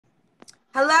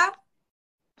Hello?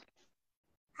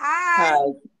 Hi. Hi,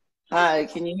 hi,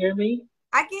 can you hear me?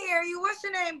 I can hear you. What's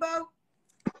your name, Bo?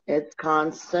 It's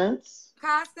Constance.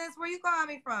 Constance, where you calling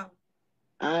me from?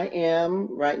 I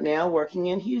am right now working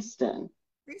in Houston.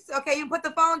 Okay, you put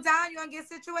the phone down. You want to get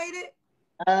situated?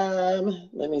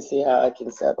 Let me see how I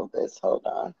can settle this. Hold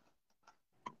on.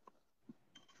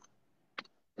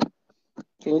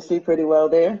 Can you see pretty well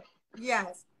there?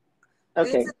 Yes.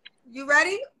 Is Okay, it, you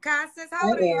ready? Constance, how I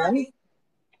old are you, am. honey?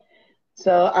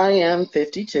 So I am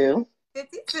 52.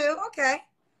 52. Okay.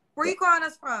 Where you calling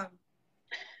us from?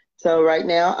 So right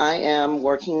now I am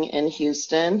working in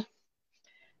Houston.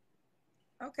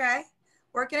 Okay.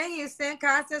 Working in Houston.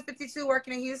 Constance, 52,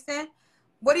 working in Houston.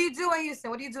 What do you do in Houston?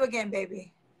 What do you do again,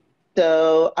 baby?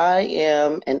 So I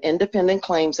am an independent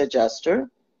claims adjuster.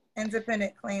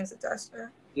 Independent claims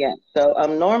adjuster. Yeah. So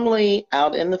I'm normally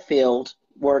out in the field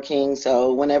working.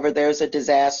 So whenever there's a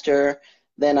disaster,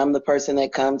 then I'm the person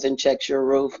that comes and checks your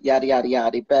roof, yada, yada,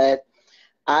 yada. But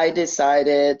I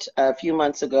decided a few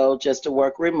months ago just to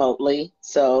work remotely.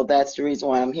 So that's the reason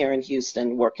why I'm here in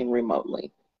Houston working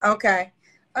remotely. Okay.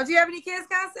 Do you have any kids,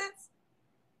 Constance?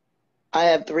 I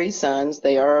have three sons.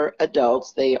 They are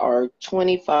adults. They are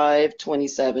 25,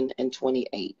 27, and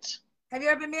 28. Have you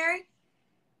ever been married?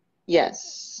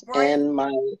 Yes. Roy?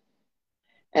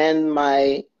 And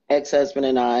my ex-husband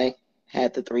and I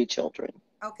had the three children.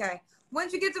 Okay. When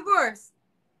did you get divorced?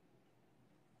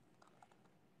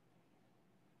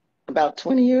 About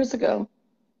 20 years ago.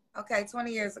 Okay,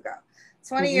 20 years ago.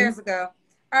 20 Hmm. years ago.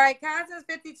 All right, Constance,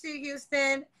 52,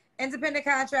 Houston, independent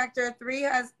contractor, three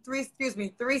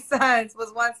sons,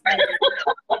 was once married.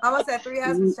 I almost said three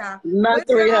husbands, child. Not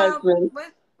three husbands.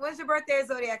 When's your birthday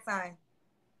zodiac sign?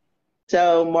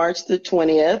 So March the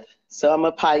 20th. So I'm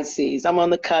a Pisces. I'm on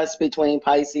the cusp between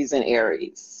Pisces and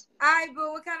Aries. All right,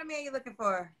 boo, what kind of man you looking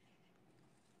for?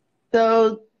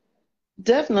 So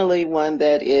definitely one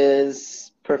that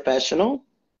is professional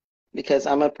because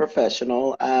I'm a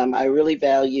professional. I really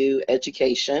value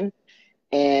education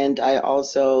and I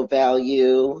also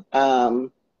value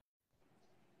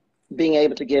being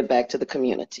able to give back to the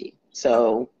community. Okay.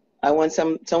 So I want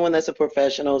someone that's a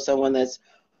professional, someone that's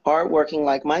hardworking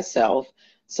like myself,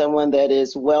 someone that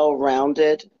is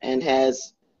well-rounded and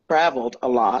has traveled a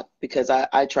lot because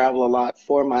I travel a lot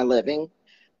for my living,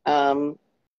 um,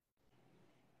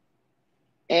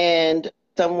 and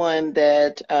someone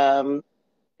that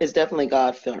is definitely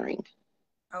God-fearing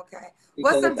Okay.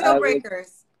 What's some because deal I would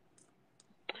breakers?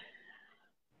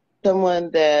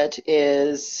 someone that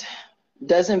is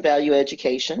doesn't value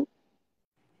education,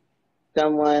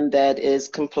 someone that is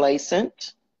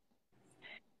complacent,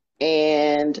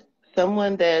 and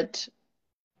someone that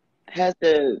has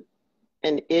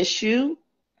an issue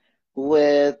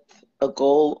with a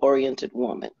goal oriented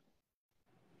woman.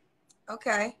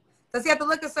 Okay. Does he have to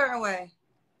look a certain way?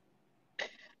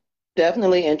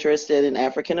 Definitely interested in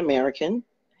African American,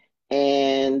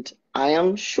 and I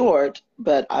am short,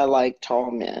 but I like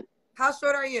tall men. How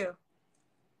short are you?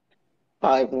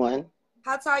 5'1".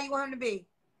 How tall you want him to be?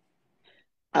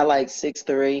 I like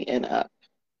 6'3" and up.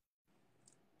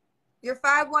 You're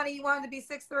 5'1" and you want him to be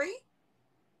 6'3"?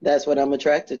 That's what I'm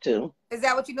attracted to. Is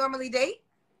that what you normally date?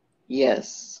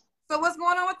 Yes. So what's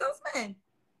going on with those men?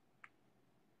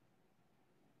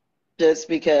 Just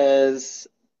because,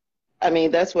 I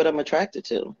mean, that's what I'm attracted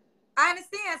to. I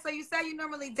understand. So you say you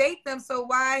normally date them, so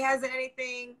why hasn't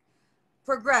anything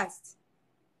progressed?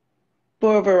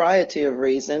 For a variety of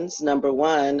reasons. Number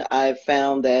one, I've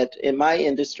found that in my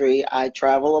industry, I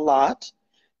travel a lot.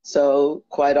 So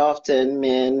quite often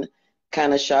men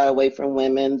kind of shy away from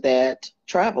women that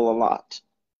travel a lot.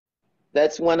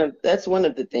 That's one of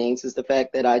the things is the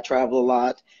fact that I travel a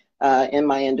lot in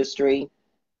my industry.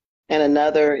 And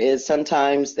another is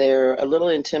sometimes they're a little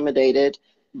intimidated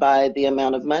by the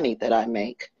amount of money that I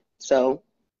make. So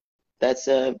that's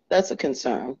a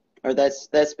concern, or that's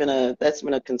been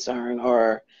a concern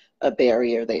or a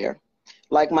barrier there.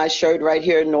 Like my shirt right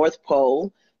here, North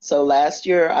Pole. So last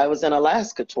year I was in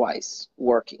Alaska twice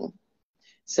working.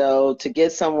 So to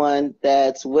get someone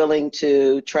that's willing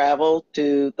to travel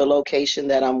to the location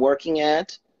that I'm working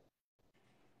at,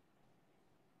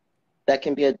 that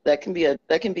can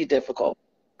be difficult.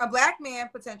 A black man,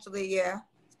 potentially, yeah.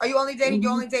 Are you only dating, you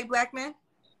Hmm. only date black men?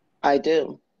 I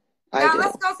do. I Now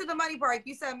let's do. go to the money part.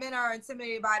 You said men are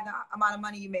intimidated by the amount of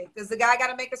money you make. Does the guy got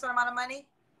to make a certain amount of money?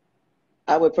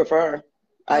 I would prefer.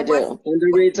 I And what's do. And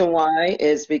the what, reason why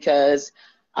is because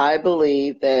I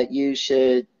believe that you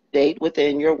should date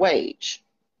within your wage.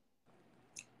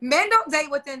 men don't date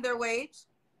within their wage.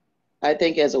 I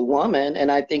think as a woman,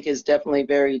 and I think it's definitely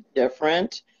very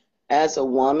different as a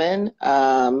woman.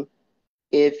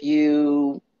 if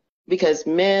you, because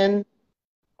men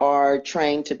are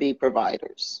trained to be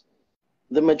providers.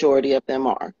 The majority of them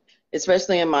are,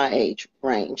 especially in my age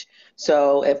range.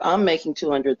 So if I'm making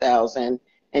 200,000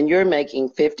 and you're making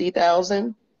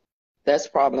 50,000, that's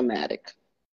problematic.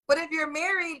 But if you're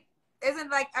married,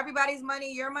 isn't like everybody's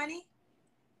money your money?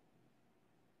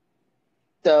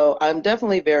 So I'm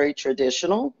definitely very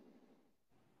traditional,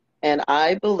 and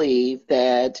I believe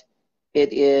that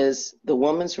it is the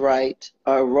woman's right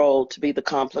or role to be the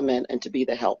complement and to be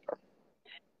the helper.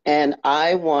 And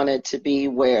I want it to be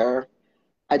where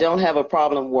I don't have a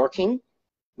problem working,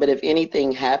 but if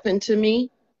anything happened to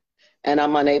me and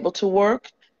I'm unable to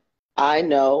work, I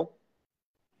know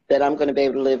that I'm going to be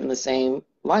able to live in the same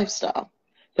lifestyle.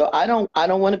 So I don't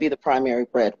want to be the primary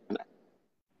breadwinner.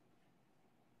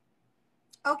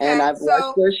 And Okay, I've watched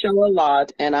so your show a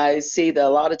lot, and I see that a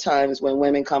lot of times when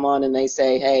women come on and they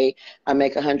say, "Hey, I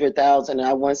make 100,000, and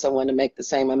I want someone to make the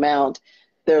same amount,"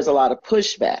 there's a lot of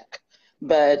pushback.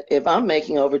 But if I'm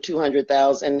making over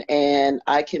 200,000 and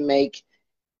I can make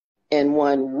in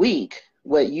 1 week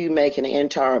what you make in an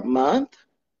entire month,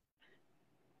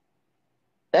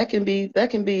 that can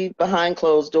be behind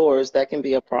closed doors. That can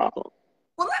be a problem.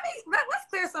 well, let's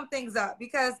clear some things up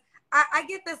because I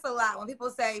get this a lot when people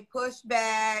say push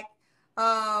back,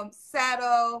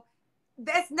 settle.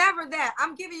 That's never that.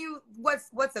 I'm giving you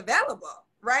what's available,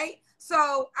 right?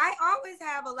 So I always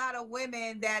have a lot of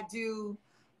women that do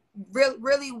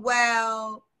really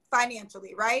well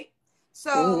financially, right? Hmm.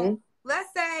 So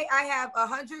let's say I have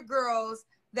 100 girls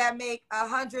that make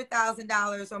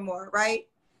 $100,000 or more, right?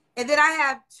 And then I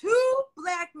have two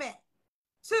black men,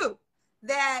 two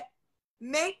that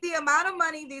make the amount of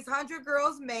money these 100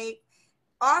 girls make,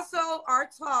 also are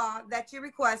tall that you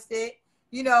requested,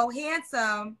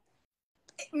 handsome.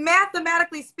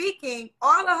 Mathematically speaking,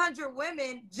 all 100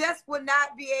 women just would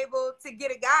not be able to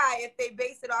get a guy if they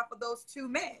base it off of those two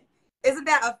men. Isn't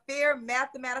that a fair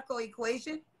mathematical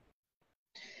equation?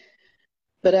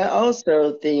 But I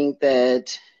also think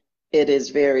that it is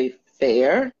very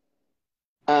fair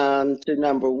to,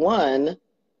 number one,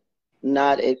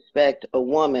 not expect a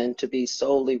woman to be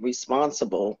solely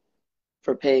responsible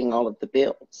for paying all of the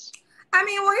bills. I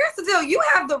mean, well, here's the deal. You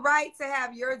have the right to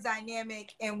have your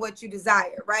dynamic and what you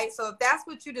desire, right? So if that's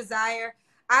what you desire,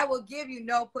 I will give you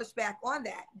no pushback on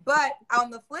that. But on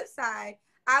the flip side,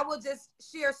 I will just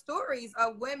share stories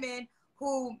of women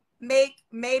who make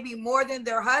maybe more than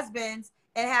their husbands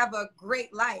and have a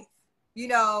great life,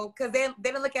 because they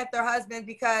don't look at their husband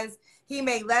because he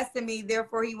made less than me,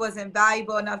 therefore he wasn't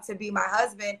valuable enough to be my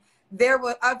husband. There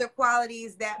were other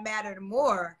qualities that mattered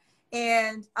more.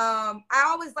 And I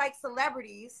always like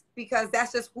celebrities because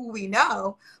that's just who we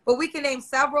know. But we can name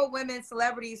several women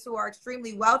celebrities who are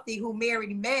extremely wealthy who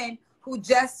married men who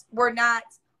just were not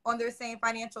on their same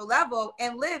financial level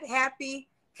and live happy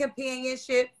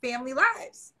companionship family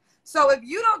lives. So if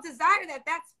you don't desire that,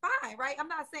 that's fine, right? I'm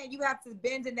not saying you have to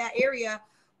bend in that area,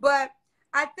 but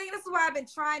I think this is why I've been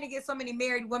trying to get so many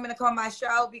married women to come on my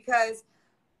show, because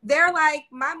they're like,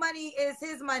 my money is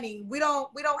his money. We don't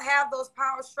have those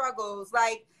power struggles.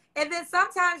 Like, and then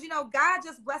sometimes, God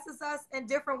just blesses us in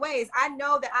different ways. I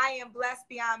know that I am blessed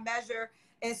beyond measure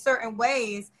in certain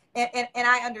ways. And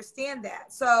I understand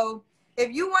that. So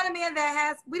if you want a man that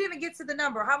has, we didn't even get to the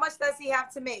number. How much does he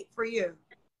have to make for you?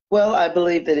 Well, I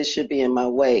believe that it should be in my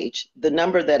wage. The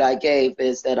number that I gave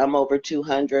is that I'm over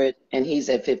 200 and he's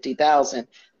at 50,000.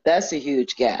 That's a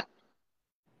huge gap.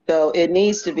 So it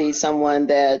needs to be someone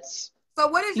that's, So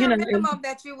what is you your know, minimum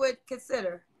that you would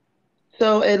consider?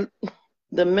 so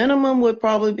the minimum would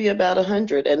probably be about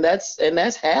 100, and that's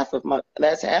half of my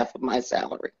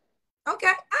salary.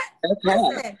 Okay. That's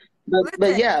half. Listen, But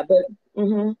listen. yeah, but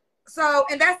mhm. So,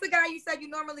 and that's the guy you said you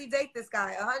normally date, this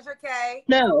guy, 100K.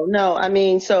 No, no. I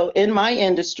mean, so in my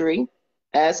industry,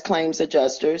 as claims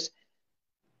adjusters,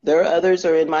 there are others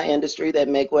are in my industry that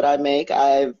make what I make.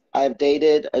 I've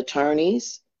dated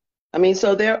attorneys. I mean,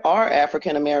 so there are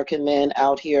African American men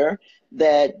out here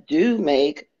that do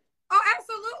make Oh,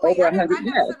 absolutely. over I 100.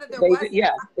 never Yes, said that there they do. wasn't.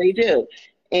 Yeah, they do.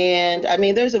 And I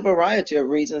mean, there's a variety of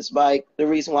reasons, like the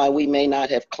reason why we may not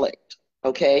have clicked.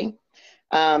 Okay.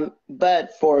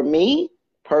 But for me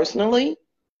personally,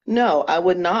 no, I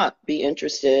would not be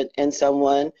interested in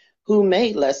someone who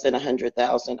made less than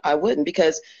 100,000. I wouldn't,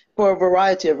 because for a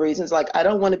variety of reasons. Like, I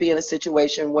don't want to be in a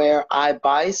situation where I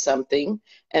buy something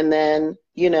and then,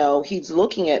 he's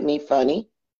looking at me funny,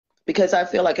 because I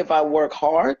feel like if I work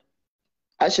hard,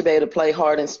 I should be able to play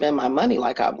hard and spend my money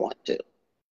like I want to.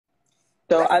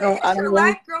 So I Listen, don't, I it's don't your want.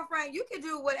 life, girlfriend. You can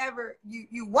do whatever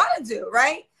you want to do,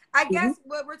 right? I Mhm. guess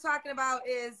what we're talking about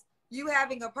is you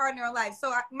having a partner in life.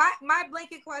 So my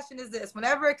blanket question is this: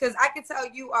 whenever, because I can tell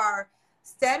you are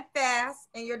steadfast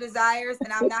in your desires,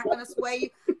 and I'm not going to sway you.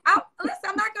 Listen,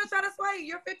 I'm not going to try to sway you.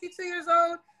 You're 52 years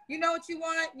old. You know what you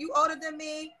want. You older than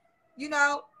me. You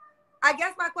know. I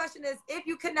guess my question is, if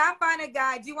you could not find a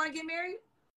guy, do you want to get married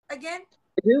again?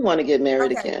 I do want to get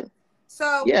married Okay. again.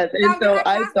 So yes, and now your so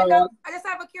I ex-husband, thought. I just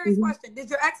have a curious question. Did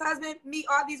your ex-husband meet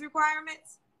all these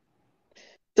requirements?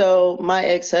 So my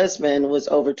ex-husband was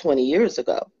over 20 years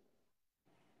ago.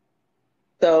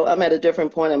 So I'm at a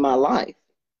different point in my life.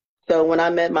 So when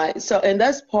I met and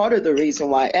that's part of the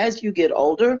reason why, as you get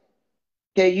older,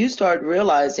 okay, you start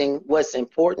realizing what's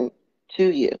important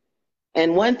to you.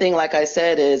 And one thing, like I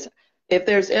said, is if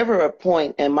there's ever a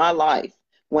point in my life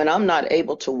when I'm not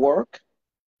able to work,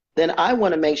 then I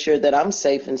want to make sure that I'm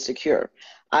safe and secure.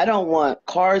 I don't want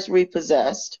cars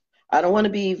repossessed. I don't want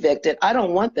to be evicted. I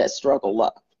don't want that struggle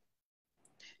life.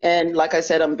 And like I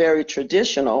said, I'm very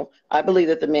traditional. I believe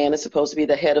that the man is supposed to be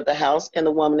the head of the house and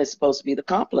the woman is supposed to be the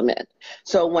complement.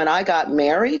 So when I got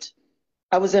married,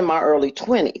 I was in my early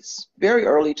 20s, very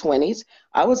early 20s.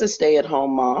 I was a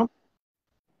stay-at-home mom,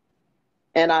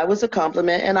 and I was a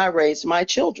complement, and I raised my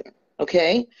children.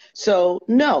 Okay, so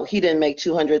no, he didn't make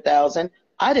 200,000.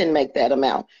 I didn't make that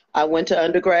amount. I went to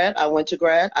undergrad. I went to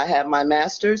grad. I have my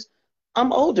master's.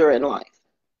 I'm older in life.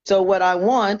 So what I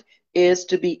want is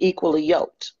to be equally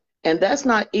yoked. And that's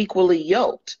not equally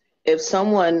yoked if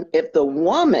the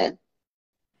woman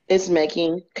is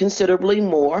making considerably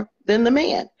more than the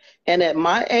man. And at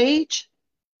my age,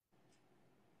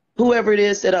 whoever it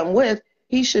is that I'm with,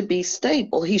 he should be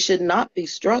stable. He should not be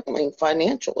struggling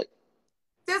financially.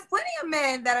 There's plenty of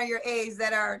men that are your age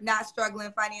that are not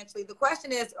struggling financially. The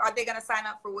question is, are they going to sign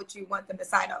up for what you want them to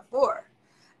sign up for?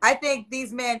 I think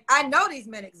these men, I know these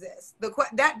men exist.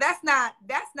 That's not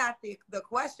the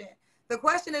question. The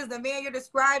question is, the man you're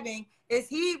describing, is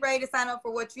he ready to sign up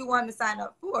for what you want him to sign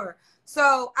up for?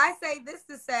 So I say this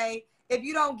to say, if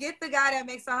you don't get the guy that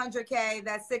makes 100K,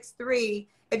 that's 6'3",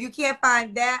 if you can't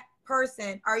find that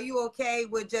person, are you okay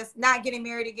with just not getting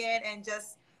married again and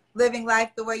just living life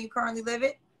the way you currently live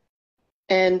it?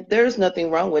 And there's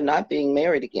nothing wrong with not being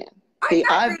married again. Right.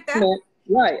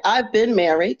 I've been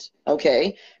married,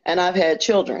 okay, and I've had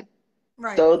children.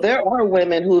 Right. So there are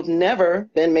women who've never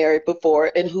been married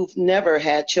before and who've never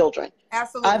had children.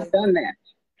 Absolutely. I've done that.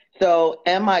 So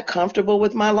am I comfortable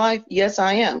with my life? Yes,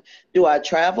 I am. Do I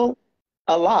travel?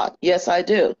 A lot. Yes, I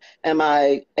do. Am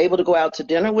I able to go out to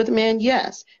dinner with men?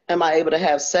 Yes. Am I able to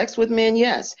have sex with men?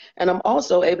 Yes. And I'm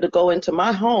also able to go into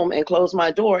my home and close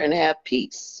my door and have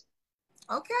peace.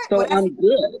 Okay. So I'm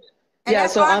good. Yeah,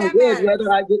 so I'm good.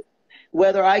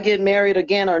 Whether I get married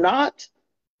again or not,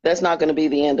 that's not going to be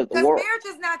the end of the world. Because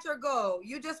marriage is not your goal.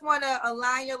 You just want to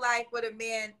align your life with a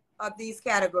man of these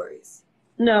categories.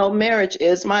 No, marriage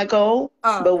is my goal.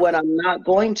 But what I'm not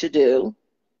going to do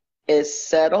is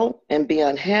settle and be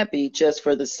unhappy just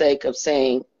for the sake of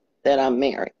saying that I'm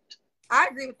married. I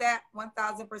agree with that 1,000%.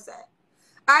 All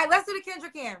right, let's do the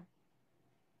Kendra Cam.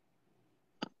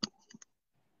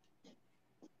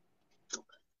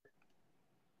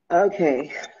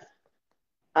 Okay.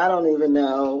 I don't even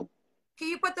know. Can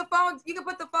you put the phone? You can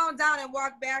put the phone down and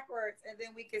walk backwards, and then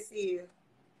we can see you.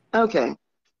 Okay.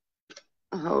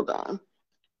 Hold on.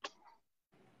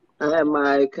 I have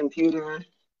my computer.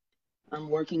 I'm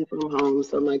working from home,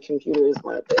 so my computer is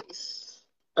my base.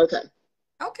 Okay.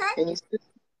 Okay.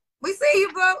 We see you,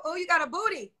 bro. Oh, you got a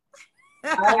booty.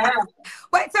 I have.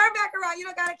 Wait, turn back around. You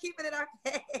don't got to keep it in our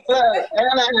face.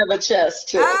 And I have a chest,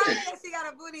 too. Oh, yes, she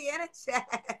got a booty and a chest.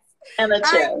 And a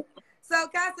chest. Right. So,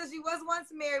 Constance, you was once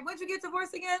married. When'd you get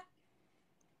divorced again?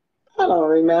 I don't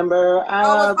remember.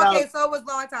 Okay, so it was a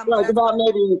long time ago. Like about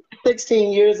maybe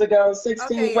 16 years ago.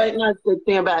 16, okay, wait, not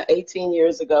 16, about 18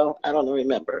 years ago. I don't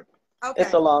remember. Okay.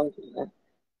 It's a long time.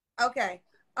 Okay.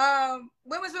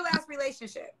 When was your last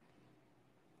relationship?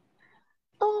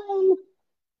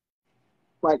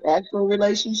 Like actual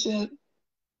relationship?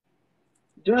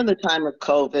 During the time of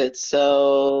COVID,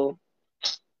 so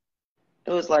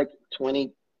it was like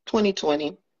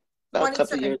 2020, about a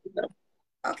couple years ago.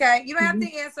 Okay, you don't have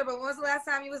to answer, but when was the last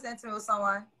time you was intimate with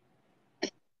someone?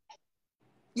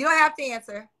 You don't have to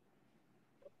answer.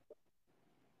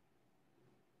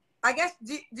 I guess,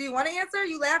 do you want to answer?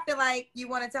 You laughing like you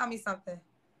want to tell me something.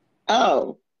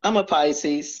 Oh, I'm a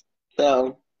Pisces,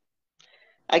 so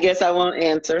I guess I won't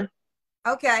answer.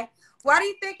 Okay. Why do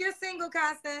you think you're single,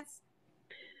 Constance?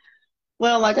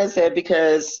 Well, like I said,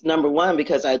 because number one,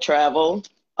 because I travel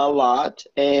a lot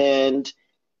and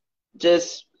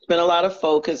just spent a lot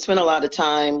of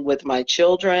time with my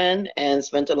children and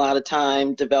spent a lot of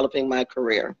time developing my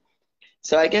career.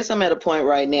 So I guess I'm at a point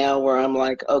right now where I'm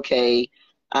like, okay,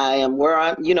 I am where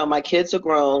I'm, my kids are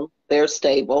grown, they're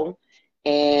stable,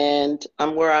 and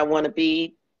I'm where I want to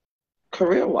be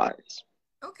career-wise.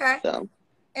 Okay. So,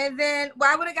 And then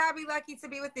why would a guy be lucky to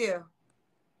be with you?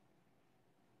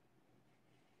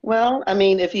 well, I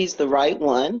mean, if he's the right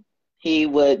one, he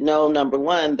would know, number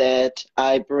one, that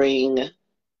I bring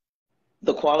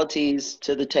the qualities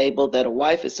to the table that a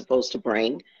wife is supposed to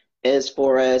bring, as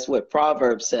far as what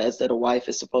Proverbs says that a wife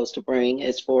is supposed to bring,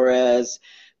 as far as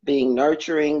being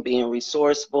nurturing, being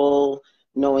resourceful,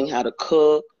 knowing how to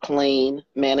cook, clean,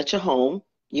 manage a home.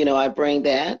 I bring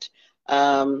that.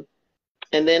 Um,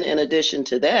 and then in addition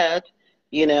to that,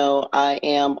 I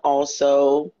am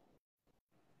also,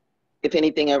 if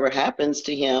anything ever happens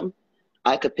to him,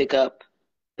 I could pick up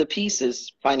the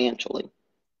pieces financially.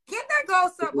 Can't that go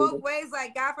both ways?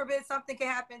 Like, God forbid something can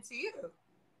happen to you.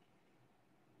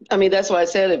 I mean, that's why I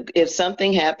said if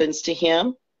something happens to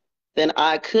him, then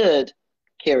I could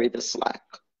carry the slack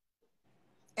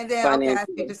And then, okay, I see what you're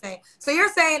financially. saying. So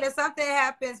you're saying if something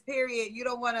happens, period, you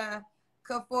don't want to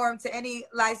conform to any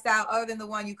lifestyle other than the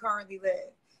one you currently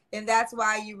live. And that's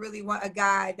why you really want a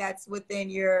guy that's within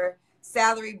your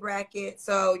salary bracket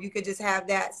so you could just have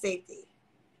that safety.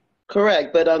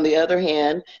 Correct. But on the other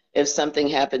hand, if something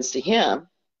happens to him,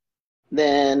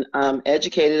 then I'm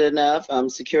educated enough, I'm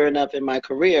secure enough in my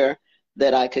career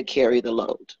that I could carry the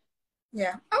load.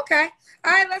 Yeah. Okay.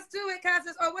 All right, let's do it,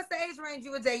 Constance. Oh, what's the age range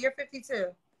you would date? You're 52.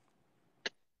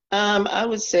 I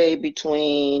would say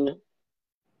between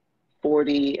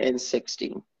 40 and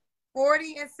 60.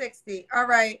 40 and 60. All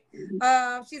right.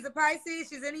 She's a Pisces.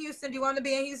 She's in Houston. Do you want to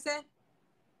be in Houston?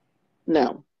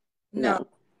 No, No. no,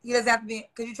 He doesn't have to be,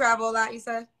 because you travel a lot, you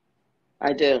said?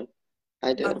 I do.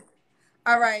 I do. Okay.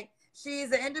 All right.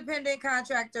 She's an independent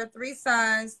contractor, 3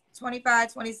 sons,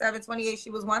 25, 27, 28. She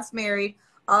was once married.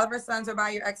 All of her sons are by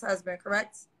your ex-husband,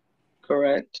 correct?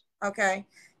 Correct. Okay.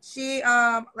 She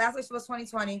last week she was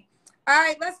 2020. All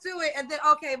right, let's do it. And then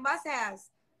okay, must-haves.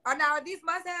 Are these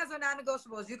must-haves or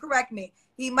non-negotiables? You correct me.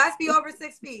 He must be over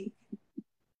 6 feet.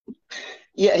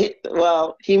 Yeah,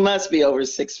 he must be over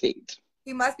 6 feet.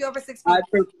 He must be over 6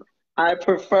 feet. I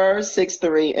prefer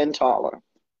 6'3" and taller.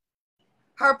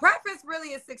 Her preference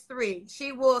really is 6'3".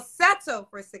 She will settle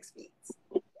for 6 feet.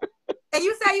 And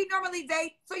you say you normally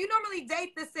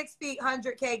date the 6 feet,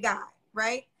 100K guy,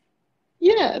 right?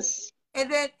 Yes. And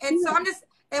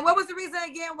what was the reason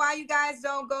again why you guys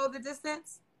don't go the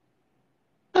distance?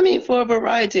 I mean, for a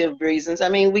variety of reasons. I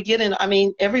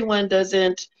mean, everyone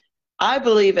doesn't. I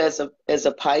believe as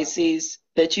a Pisces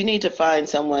that you need to find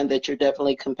someone that you're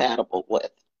definitely compatible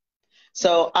with.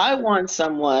 So I want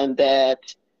someone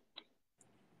that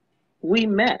we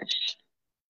mesh.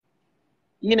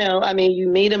 You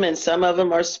meet them and some of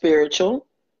them are spiritual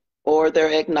or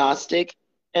they're agnostic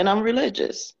and I'm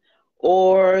religious,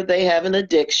 or they have an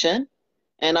addiction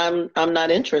and I'm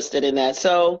not interested in that.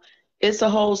 So it's a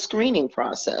whole screening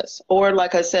process. Or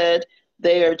like I said,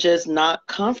 they are just not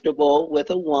comfortable with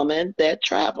a woman that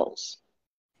travels.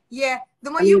 Yeah.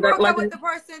 The one you broke up with the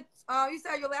person, you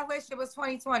said your last relationship was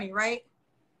 2020, right?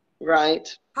 Right.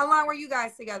 How long were you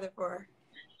guys together for?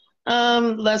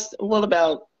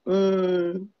 About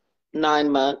 9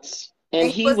 months. And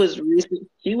And he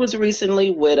was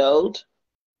recently widowed.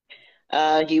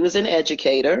 He was an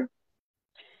educator,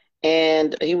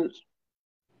 and he was,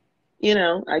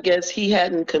 I guess he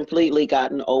hadn't completely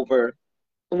gotten over,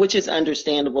 which is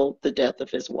understandable, the death of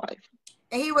his wife.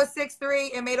 And he was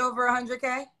 6'3" and made over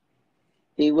 100K?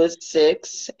 He was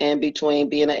 6, and between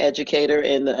being an educator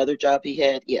and the other job he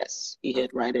had, yes, he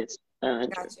hit right at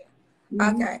 100. Gotcha.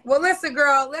 Okay. Well, listen,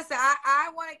 girl. Listen, I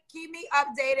want to keep me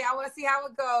updated. I want to see how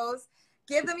it goes.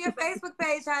 Give them your Facebook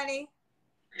page, honey.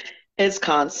 It's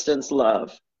Constance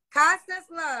Love. Constance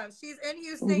Love. She's in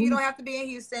Houston. You don't have to be in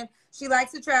Houston. She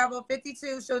likes to travel.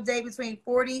 52. She'll date between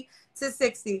 40 to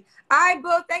 60. All right,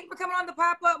 boo. Thank you for coming on the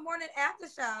Pop-Up Morning After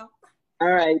Show. All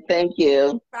right. Thank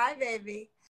you. Bye, baby.